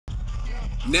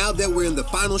Now that we're in the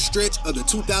final stretch of the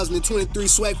 2023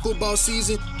 SWAC football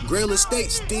season, Grambling State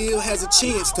still has a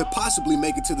chance to possibly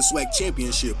make it to the SWAC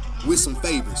championship with some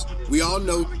favors. We all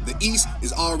know the East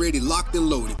is already locked and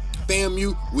loaded.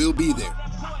 FAMU will be there.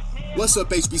 What's up,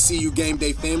 HBCU Game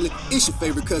Day family? It's your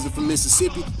favorite cousin from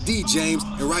Mississippi, D. James,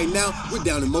 and right now we're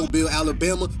down in Mobile,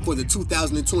 Alabama for the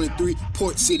 2023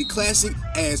 Port City Classic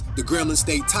as the Grambling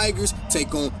State Tigers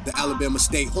take on the Alabama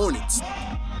State Hornets.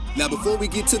 Now, before we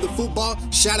get to the football,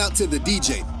 shout out to the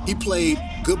DJ. He played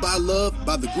Goodbye Love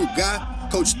by the group Guy.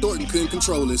 Coach Thornton couldn't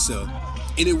control himself.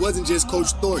 And it wasn't just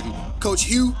Coach Thornton. Coach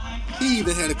Hugh, he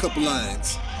even had a couple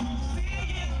lines.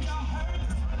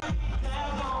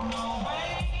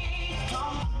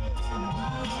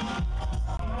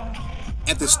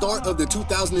 At the start of the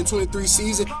 2023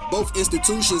 season, both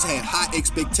institutions had high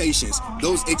expectations.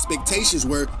 Those expectations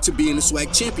were to be in the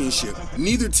SWAC championship.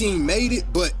 Neither team made it,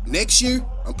 but next year,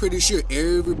 I'm pretty sure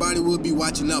everybody will be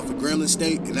watching out for Grambling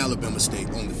State and Alabama State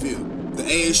on the field. The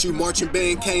ASU marching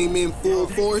band came in full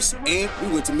force, and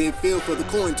we went to midfield for the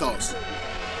coin toss.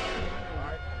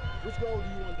 Which goal do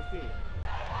you want to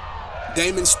defend?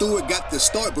 Damon Stewart got the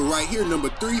start, but right here, number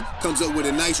 3 comes up with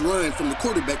a nice run from the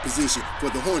quarterback position for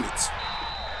the Hornets.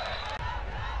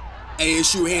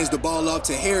 ASU hands the ball off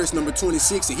to Harris, number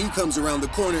 26, and he comes around the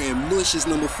corner and mushes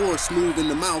number 4 smooth in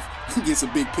the mouth. He gets a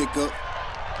big pickup.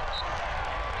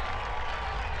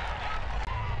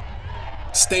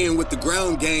 Staying with the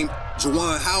ground game,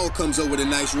 Jawan Howell comes up with a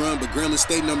nice run, but Grambling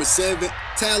State number 7,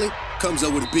 Tally, comes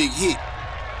up with a big hit.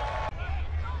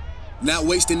 Not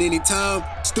wasting any time,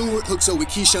 Stewart hooks up with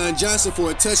Keyshawn Johnson for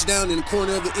a touchdown in the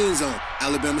corner of the end zone.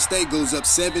 Alabama State goes up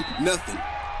 7-0.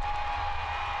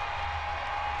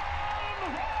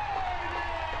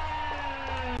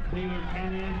 Taylor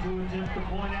came in to attempt the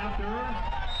point after.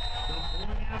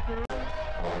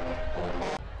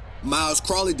 Miles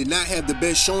Crawley did not have the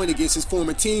best showing against his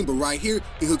former team, but right here,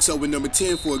 he hooks up with number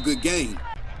 10 for a good gain.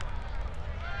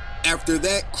 After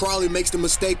that, Crawley makes the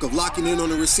mistake of locking in on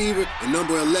the receiver, and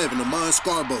number 11, Amon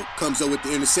Scarborough, comes up with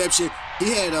the interception.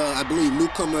 He had, I believe,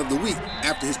 newcomer of the week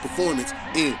after his performance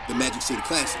in the Magic City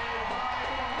Classic.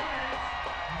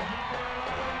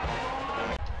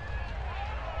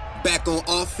 Back on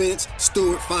offense,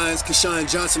 Stewart finds Keyshawn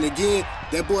Johnson again.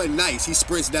 That boy nice. He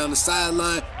sprints down the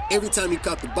sideline. Every time he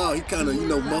caught the ball, he kind of,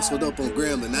 muscled up on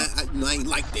Grambling. I ain't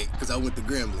like that because I went to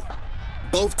Grambling.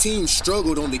 Both teams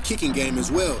struggled on the kicking game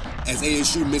as well, as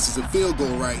ASU misses a field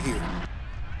goal right here.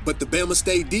 But the Bama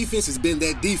State defense has been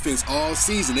that defense all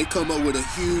season. They come up with a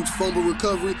huge fumble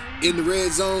recovery in the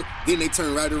red zone, then they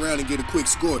turn right around and get a quick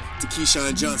score to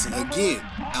Keyshawn Johnson. Again,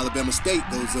 Alabama State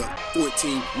goes up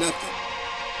 14-0.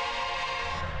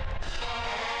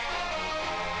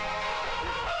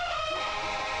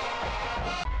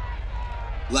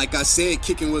 Like I said,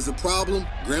 kicking was a problem.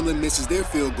 Grambling misses their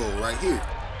field goal right here.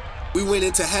 We went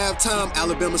into halftime,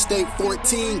 Alabama State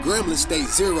 14, Grambling State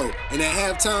 0. And at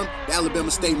halftime, the Alabama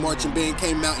State marching band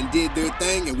came out and did their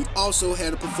thing, and we also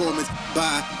had a performance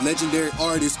by legendary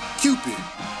artist Cupid.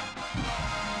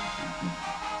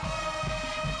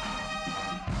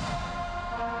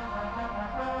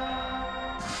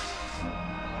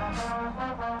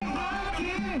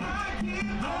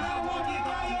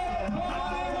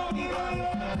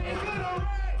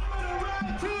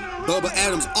 Bubba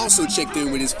Adams also checked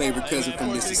in with his favorite cousin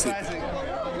from Mississippi.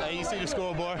 Hey, you see the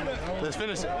scoreboard? Let's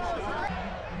finish it.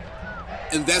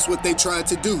 And that's what they tried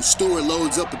to do. Stewart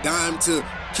loads up a dime to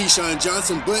Keyshawn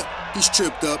Johnson, but he's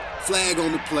tripped up. Flag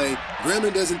on the play.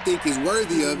 Grambling doesn't think he's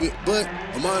worthy of it, but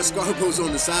Amon Scarborough's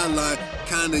on the sideline,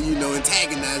 kind of,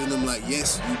 antagonizing him like,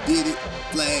 yes, you did it.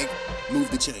 Flag,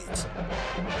 move the chains.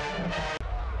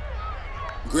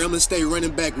 Grambling State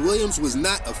running back Williams was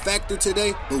not a factor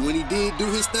today, but when he did do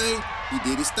his thing, he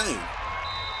did his thing.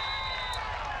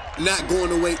 Not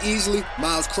going away easily,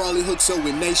 Miles Crawley hooks up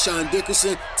with Nashawn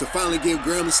Dickerson to finally give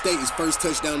Grambling State his first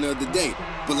touchdown the other day.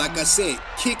 But like I said,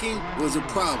 kicking was a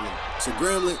problem, so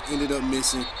Grambling ended up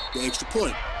missing the extra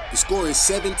point. The score is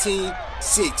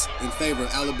 17-6 in favor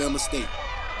of Alabama State.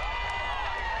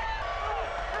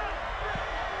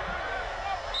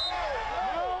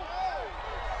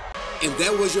 And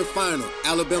that was your final.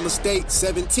 Alabama State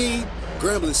 17,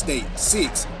 Grambling State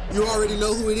 6. You already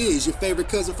know who it is, your favorite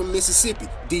cousin from Mississippi,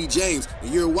 D. James,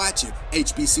 and you're watching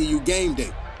HBCU Game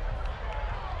Day.